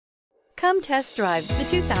Come test drive the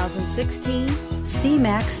 2016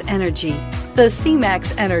 C-Max Energi. The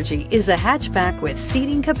C-Max Energi is a hatchback with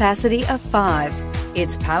seating capacity of 5.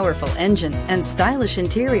 Its powerful engine and stylish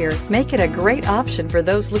interior make it a great option for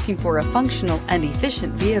those looking for a functional and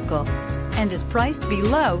efficient vehicle, and is priced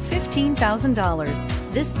below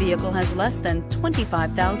 $15,000. This vehicle has less than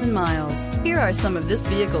 25,000 miles. Here are some of this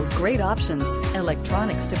vehicle's great options: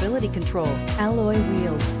 electronic stability control, alloy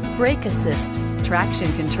wheels, brake assist,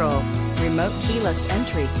 traction control, remote keyless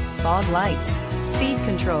entry, fog lights, speed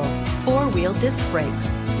control, 4-wheel disc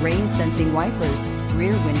brakes, rain sensing wipers,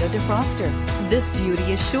 rear window defroster. This beauty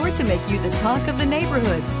is sure to make you the talk of the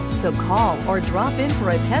neighborhood. So call or drop in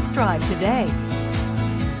for a test drive today.